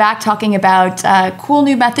 and we'll be back talking about cool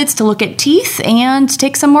new methods to look at teeth and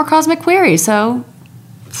take some more cosmic queries. So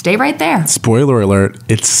stay right there. Spoiler alert,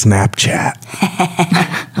 it's Snapchat.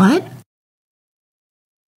 What?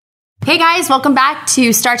 Hey guys, welcome back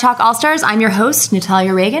to Star Talk All-Stars. I'm your host,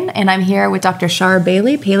 Natalia Reagan, and I'm here with Dr. Shara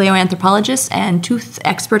Bailey, paleoanthropologist and tooth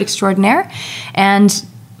expert extraordinaire, and,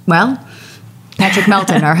 well, Patrick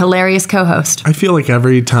Melton, our hilarious co-host. I feel like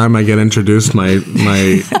every time I get introduced, my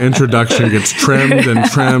introduction gets trimmed and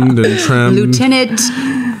trimmed and trimmed. Lieutenant,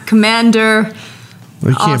 Commander...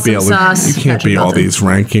 You can't be all these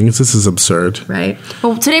rankings. This is absurd. Right.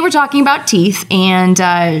 Well, today we're talking about teeth, and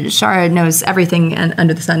Shara knows everything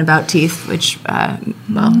under the sun about teeth, which,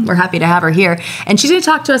 we're happy to have her here. And she's going to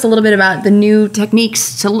talk to us a little bit about the new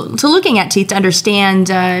techniques to looking at teeth to understand,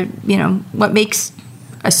 what makes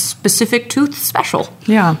a specific tooth special.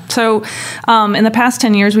 Yeah. So in the past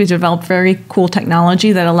 10 years, we've developed very cool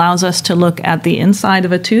technology that allows us to look at the inside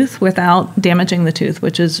of a tooth without damaging the tooth,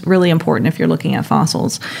 which is really important if you're looking at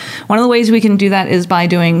fossils. One of the ways we can do that is by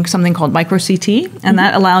doing something called micro-CT, and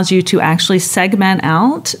that allows you to actually segment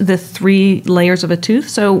out the 3 layers of a tooth.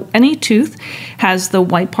 So any tooth has the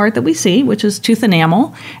white part that we see, which is tooth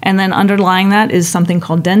enamel, and then underlying that is something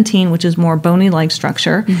called dentine, which is more bony-like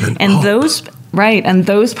structure. And those... Right, and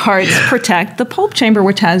those parts protect the pulp chamber,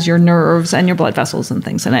 which has your nerves and your blood vessels and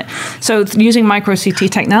things in it. So using micro-CT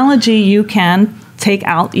technology, you can take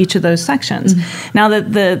out each of those sections. Now,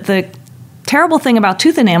 the terrible thing about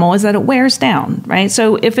tooth enamel is that it wears down, right?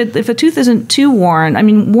 So if a tooth isn't too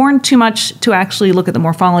worn, worn too much to actually look at the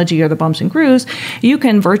morphology or the bumps and grooves, you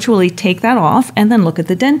can virtually take that off and then look at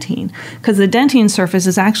the dentine, because the dentine surface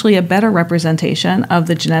is actually a better representation of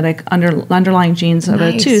the genetic underlying genes of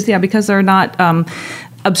a tooth, because they're not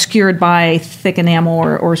obscured by thick enamel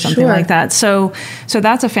or something like that. So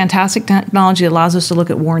that's a fantastic technology that allows us to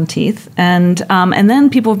look at worn teeth. And then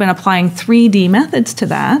people have been applying 3D methods to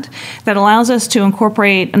that allows us to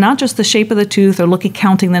incorporate not just the shape of the tooth or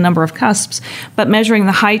counting the number of cusps, but measuring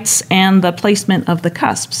the heights and the placement of the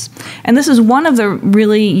cusps. And this is one of the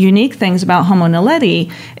really unique things about Homo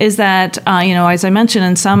naledi is that, as I mentioned,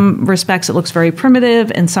 in some respects it looks very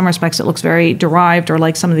primitive, in some respects it looks very derived or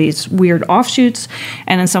like some of these weird offshoots,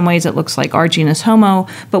 and in some ways it looks like our genus Homo.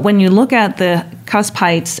 But when you look at the cusp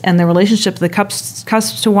heights and the relationship of the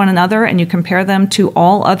cusps to one another, and you compare them to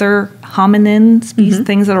all other hominin species,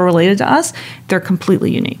 things that are related to us, they're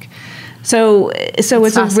completely unique. So it's a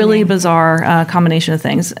really bizarre combination of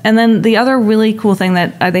things. And then the other really cool thing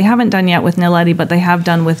that they haven't done yet with Naledi, but they have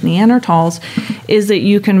done with Neanderthals, is that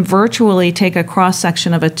you can virtually take a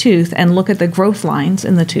cross-section of a tooth and look at the growth lines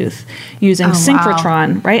in the tooth using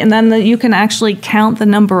synchrotron, right? And then you can actually count the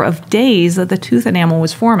number of days that the tooth enamel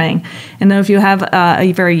was forming. And then if you have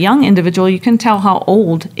a very young individual, you can tell how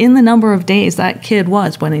old in the number of days that kid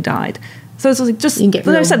was when he died. So it's like just, like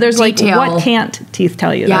I said, there's detail. What can't teeth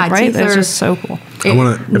tell you? Yeah, right? It's just so cool.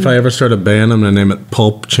 If I ever start a band, I'm going to name it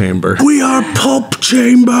Pulp Chamber. We are Pulp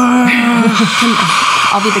Chamber!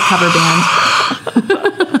 I'll be the cover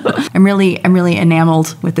band. I'm really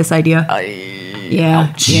enameled with this idea.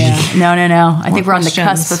 Yeah. No. I think we're on the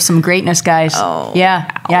cusp of some greatness, guys. Oh. Yeah.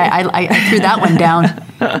 I threw that one down,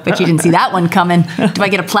 but you didn't see that one coming. Do I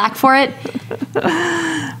get a plaque for it?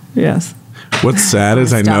 Yes. What's sad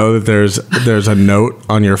is I know that there's a note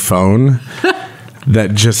on your phone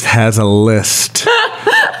that just has a list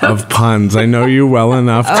of puns. I know you well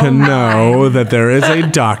enough to know that there is a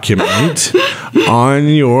document on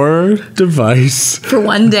your device. For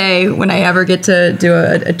one day when I ever get to do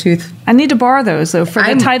a tooth. I need to borrow those, though, for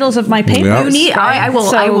the titles of my papers. Yep. You need, I will.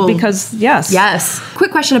 So, I will. Because, yes.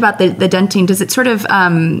 Quick question about the dentine. Does it sort of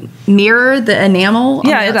mirror the enamel on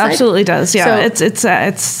Yeah, the it outside? absolutely does. Yeah,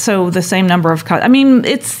 it's so the same number of cuts.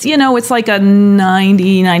 It's like a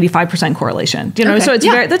 90-95% correlation. So it's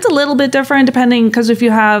that's a little bit different depending, because if you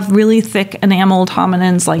have really thick enameled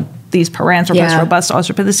hominins like these Paranthropus robust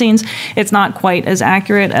Australopithecines, it's not quite as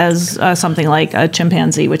accurate as something like a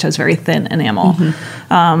chimpanzee, which has very thin enamel.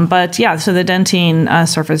 So the dentine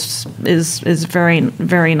surface is very,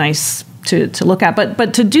 very nice to look at.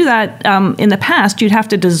 But to do that, in the past, you'd have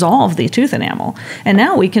to dissolve the tooth enamel. And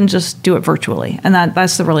now we can just do it virtually. And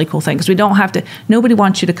that's the really cool thing, because we don't have to, nobody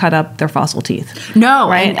wants you to cut up their fossil teeth. No.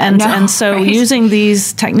 Right? And so using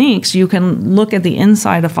these techniques, you can look at the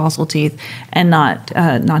inside of fossil teeth and not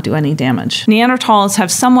do any damage. Neanderthals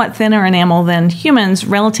have somewhat thinner enamel than humans,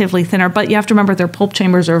 relatively thinner, but you have to remember their pulp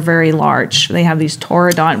chambers are very large. They have these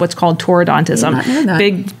what's called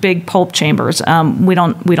taurodontism, big pulp chambers. We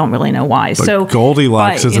don't really know why. But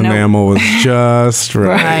Goldilocks' enamel was just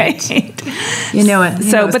right. You know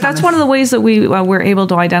it. But that's one of the ways that we were able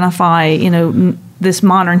to identify, this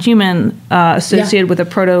modern human associated with a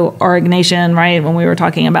proto-Aurignacian, right? When we were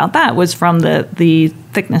talking about that, was from the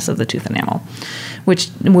thickness of the tooth enamel,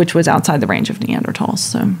 which was outside the range of Neanderthals.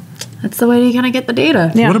 So that's the way to kind of get the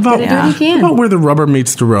data. Yeah. What about where the rubber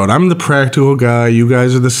meets the road? I'm the practical guy. You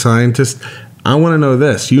guys are the scientists. I want to know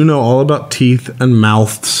this. You know all about teeth and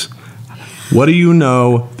mouths. What do you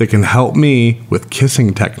know that can help me with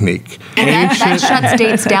kissing technique? And that shuts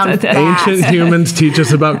dates down fast. Ancient humans teach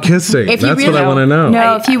us about kissing. That's what I want to know.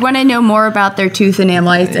 No, if you want to know more about their tooth enamel,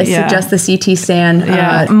 I suggest the CT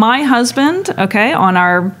scan. My husband, on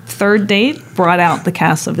our third date, brought out the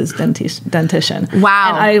cast of his dentition. Wow.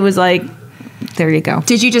 And I was like, there you go.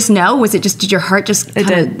 Did you just know? Was it just, did your heart just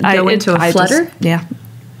kind of go into a flutter?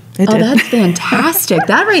 That's fantastic.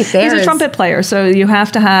 That right there. He's a trumpet player, so you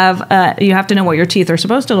have to know what your teeth are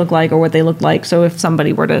supposed to look like or what they look like. So if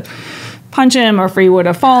somebody were to punch him or if he were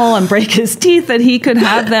to fall and break his teeth, that he could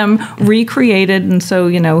have them recreated, and so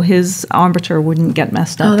his embouchure wouldn't get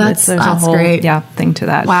messed up. There's a whole great thing to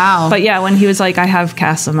that. Wow. But when he was like, I have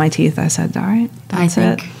casts of my teeth, I said, all right, that's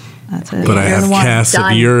it. That's it. But I You're have the one. casts of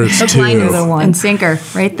Done. yours Hook, too. line, You're the one. and sinker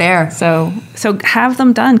right there. So have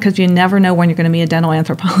them done because you never know when you're going to be a dental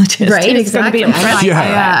anthropologist. Right, It's gonna exactly. be impressive.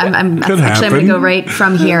 I'm Could actually I'm going happen. to go right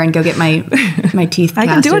from here and go get my teeth. I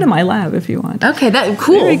can do it casted. in my lab if you want. Okay, that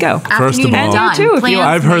cool. There you go. First of all- done. You too, if you Plans want.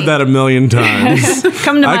 I've heard made. that a million times.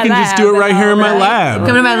 Come to my I can lab. just do it and right here in my I'll- lab.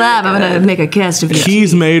 Come to my lab. I'm going to make a cast of it.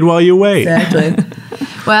 Keys made while you wait. Exactly.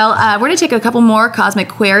 Well, we're going to take a couple more cosmic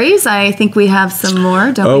queries. I think we have some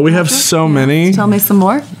more. Don't Oh, we have Patrick? so many. Tell me some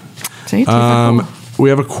more. See, teeth are cool. We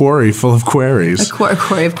have a quarry full of queries. A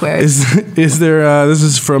quarry of queries. Is there? This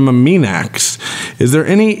is from a Minax. Is there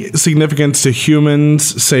any significance to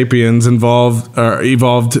humans, sapiens, evolved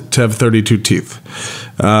to have 32 teeth?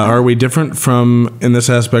 Are we different in this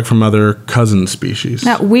aspect from other cousin species?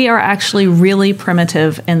 Now, we are actually really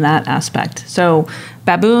primitive in that aspect. So,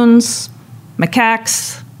 baboons,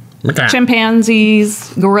 macaques,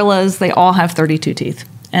 chimpanzees, gorillas, they all have 32 teeth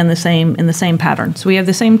and in the same pattern. So we have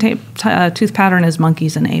the same tooth pattern as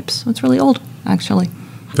monkeys and apes. So it's really old, actually.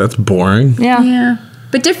 That's boring. Yeah. Yeah,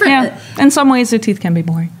 but different. Yeah. In some ways, their teeth can be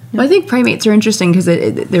boring. Well, I think primates are interesting because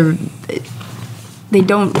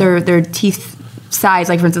their teeth size,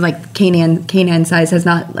 like for instance, like canine size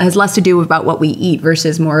has less to do about what we eat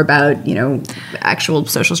versus more about actual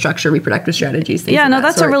social structure, reproductive strategies. Things Yeah, of no, that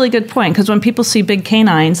that's sort. a really good point because when people see big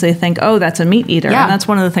canines, they think, "Oh, that's a meat eater," Yeah. and that's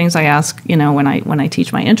one of the things I ask, when I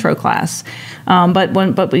teach my intro class.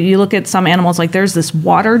 But you look at some animals, like there's this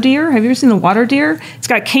water deer. Have you ever seen the water deer? It's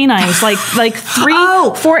got canines like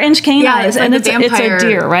 3-4-inch canines, like and the it's a vampire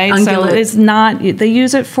deer, right? ungulate. So it's not. They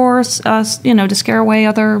use it for to scare away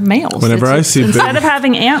other males. Whenever I see instead of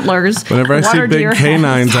having antlers, Whenever I see water big deer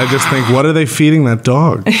canines, I just think, what are they feeding that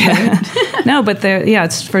dog? No, but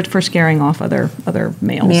it's for scaring off other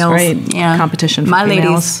males, right? Yeah. Competition for My females.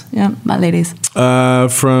 ladies. Yeah. My ladies.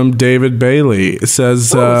 From David Bailey. It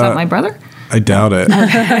says, Oh, is that my brother? I doubt it.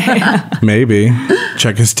 Maybe.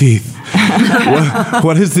 Check his teeth.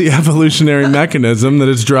 What is the evolutionary mechanism that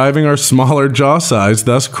is driving our smaller jaw size,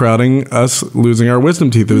 thus crowding us losing our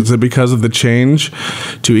wisdom teeth? Is it because of the change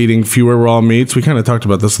to eating fewer raw meats? We kind of talked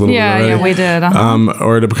about this a little bit already. Yeah, we did. Uh-huh.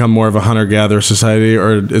 Or to become more of a hunter-gatherer society,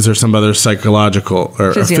 or is there some other psychological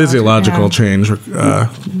or physiological change? No,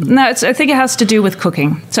 I think it has to do with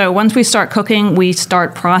cooking. So once we start cooking, we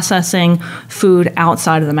start processing food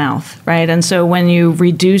outside of the mouth, right? And so when you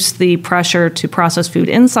reduce the pressure to process food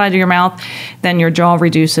inside of your mouth, then your jaw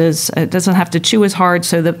reduces. It doesn't have to chew as hard.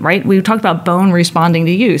 So that, right? We talked about bone responding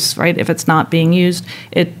to use, right? If it's not being used,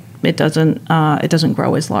 it doesn't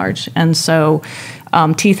grow as large. And so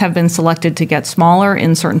teeth have been selected to get smaller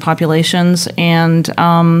in certain populations, and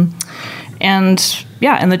the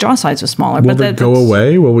jaw size is smaller. Will they go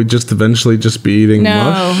away? Will we just eventually just be eating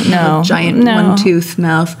mush? A giant one tooth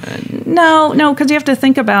mouth. No, because you have to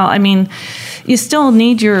think about. You still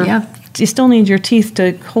need your teeth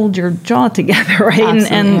to hold your jaw together, right?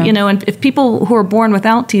 Absolutely, And if people who are born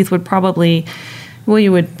without teeth would probably. Well,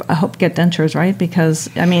 you would, I hope, get dentures, right? Because,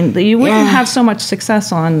 you wouldn't have so much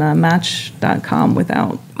success on Match.com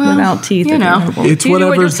without teeth. It's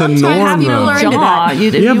whatever's the norm, though.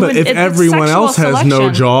 But if everyone else has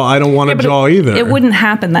no jaw, I don't want a jaw either. It wouldn't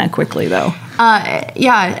happen that quickly, though.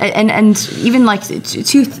 And even like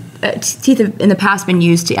teeth have in the past been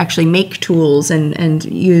used to actually make tools and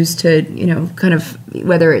used to kind of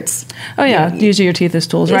whether it's use your teeth as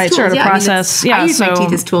tools, right? Tools, sure, to process. I use my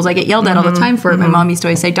teeth as tools. I get yelled at all the time for it. My mom used to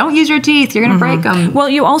always say, "Don't use your teeth; you're going to break them." Well,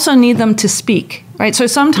 you also need them to speak, right? So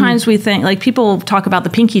sometimes we think, like people talk about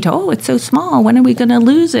the pinky toe. Oh, it's so small. When are we going to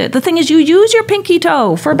lose it? The thing is, you use your pinky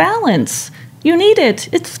toe for balance. You need it.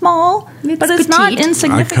 It's small, but it's not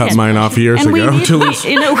insignificant. I cut mine off years ago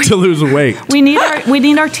to lose weight. We need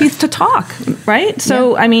our teeth to talk, right?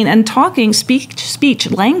 So and talking,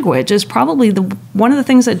 speech, language is probably one of the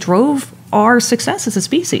things that drove our success as a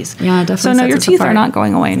species. Yeah, definitely. So no, your teeth are not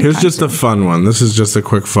going away. Here's just a fun one. This is just a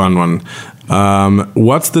quick fun one.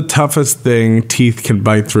 What's the toughest thing teeth can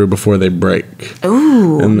bite through before they break?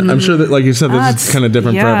 Ooh. And I'm sure that, like you said, this is kind of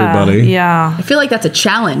different for everybody. Yeah. I feel like that's a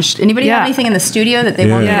challenge. Anybody have anything in the studio that they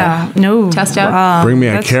want to test out? Bring me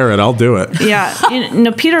a carrot. I'll do it. Yeah.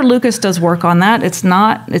 Peter Lucas does work on that. It's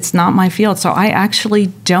not my field. So I actually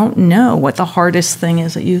don't know what the hardest thing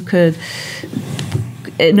is that you could...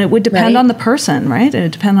 And it would depend on the person, right? It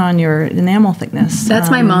would depend on your enamel thickness.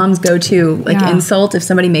 That's my mom's go-to insult. If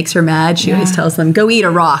somebody makes her mad, she always tells them, "Go eat a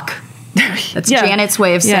rock." That's Janet's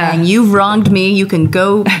way of saying, "You've wronged me. You can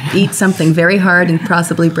go eat something very hard and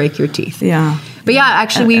possibly break your teeth." Yeah. But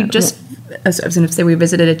actually, we just I was going to say we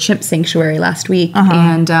visited a chimp sanctuary last week,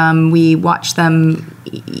 and we watched them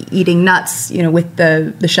eating nuts, with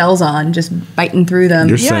the shells on, just biting through them.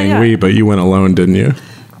 You're saying we, but you went alone, didn't you?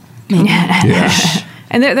 Yeah.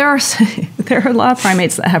 And there are a lot of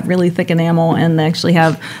primates that have really thick enamel and they actually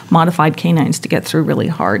have modified canines to get through really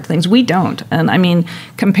hard things. We don't. And I mean,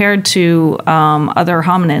 compared to other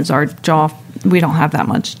hominids, our jaw, we don't have that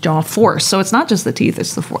much jaw force. So it's not just the teeth;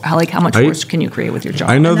 it's the how much force can you create with your jaw?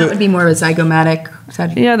 I know that would be more of a zygomatic.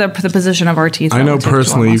 Yeah, the position of our teeth. I know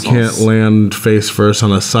personally you can't land face first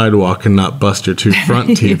on a sidewalk and not bust your two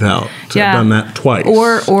front teeth out. So I've done that twice.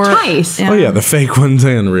 Or twice. Yeah. Oh yeah, the fake ones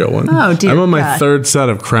and real ones. Oh dear. I'm on my third set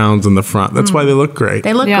of crowns in the front. That's why they look great.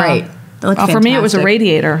 They look great. For me, it was a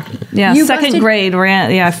radiator. Yeah, second grade.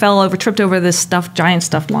 I fell over, tripped over this giant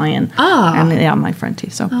stuffed lion. Oh, and my front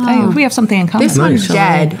teeth. So we have something in common. This one's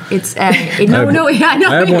dead. It's no. I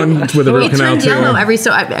have one with a root canal too. It turns yellow every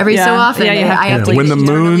so often. Yeah, I have to when the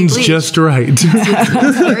moon's just right.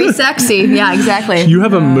 It's very sexy. Yeah, exactly. You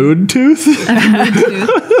have a mood tooth.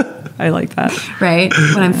 I like that. Right?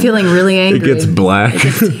 When I'm feeling really angry. It gets black.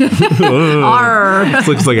 It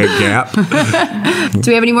looks like a gap. Do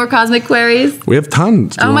we have any more cosmic queries? We have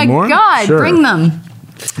tons. Oh my God, sure. Bring them.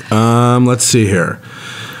 Let's see here.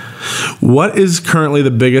 What is currently the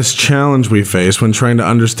biggest challenge we face when trying to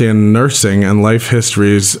understand nursing and life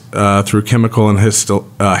histories through chemical and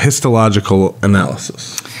histological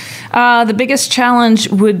analysis? The biggest challenge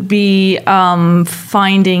would be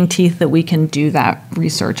finding teeth that we can do that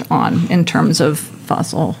research on in terms of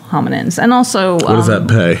fossil hominins. And also... what does that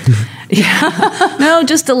pay? No,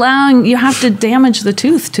 just you have to damage the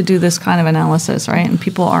tooth to do this kind of analysis, right? And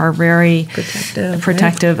people are very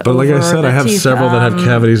protective. Right? But like I said, I have several that have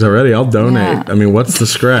cavities already. I'll donate. Yeah. I mean, what's the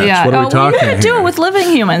scratch? Yeah. What are we talking about? You're going to do it with living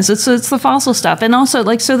humans. It's the fossil stuff. And also,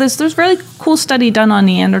 there's really cool study done on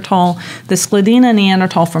Neanderthal, the Scledina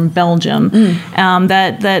Neanderthal from Belgium,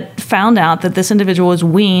 that found out that this individual was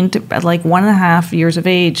weaned at 1.5 years of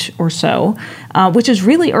age or so, which is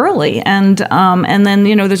really early. And then,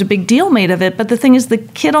 there's a big deal made of it, but the thing is the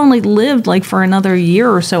kid only lived for another year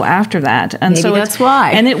or so after that, and maybe so that's why.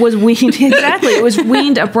 And it was weaned it was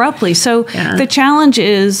weaned abruptly. So the challenge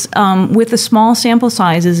is with the small sample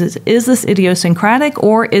size is this idiosyncratic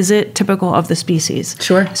or is it typical of the species?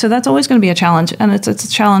 Sure. So that's always going to be a challenge, and it's a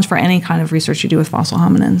challenge for any kind of research you do with fossil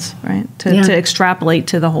hominins, right? To extrapolate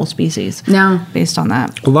to the whole species. Based on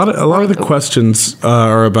that. A lot of the questions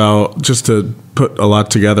are about, just to put a lot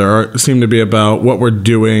together, seem to be about what we're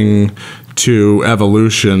doing to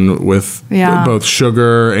evolution with both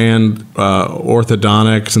sugar and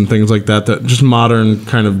orthodontics and things like that just modern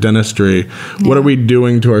kind of dentistry. What are we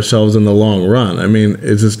doing to ourselves in the long run? I mean,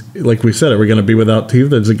 is this, like we said, are we going to be without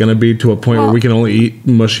teeth? Is it going to be to a point where we can only eat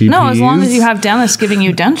mushy peas? As long as you have dentists giving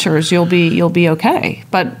you dentures, you'll be okay.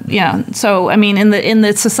 But so I mean, in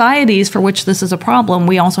the societies for which this is a problem,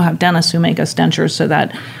 we also have dentists who make us dentures so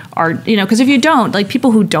that because if you don't,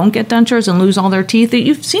 people who don't get dentures and lose all their teeth,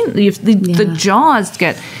 you've seen the jaws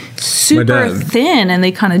get super thin and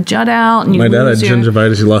they kind of jut out. And my dad had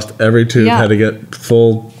gingivitis. He lost every tooth, had to get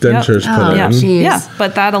full dentures put in. Yeah,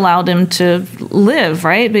 but that allowed him to live,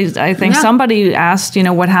 right? Because I think somebody asked,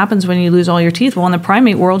 what happens when you lose all your teeth? Well, in the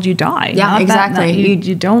primate world, you die. Yeah, exactly.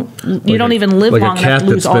 You don't even live long enough to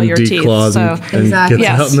lose all your teeth. So and gets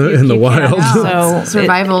out in the wild. So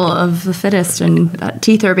survival of the fittest, and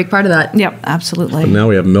teeth are a big part of that. Yep, absolutely. And now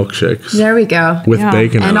we have milkshakes. There we go. With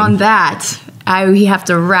bacon. And on that, we have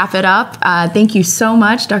to wrap it up. Thank you so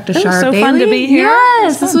much, Dr. Shara so Bailey. Fun to be here.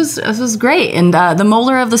 Yes, this was great. And the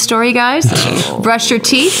molar of the story, guys, brush your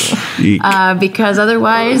teeth because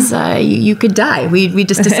otherwise you could die. We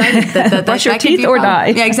just decided that brush your teeth or die.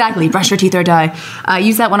 Yeah, exactly. Brush your teeth or die.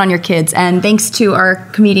 Use that one on your kids. And thanks to our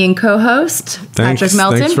comedian co-host, Patrick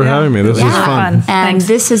Melton. Thanks for having me. This was fun. And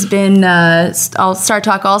this has been Star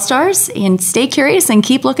Talk All Stars. And stay curious and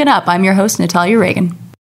keep looking up. I'm your host, Natalia Reagan.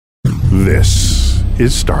 This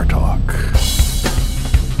is Star Talk.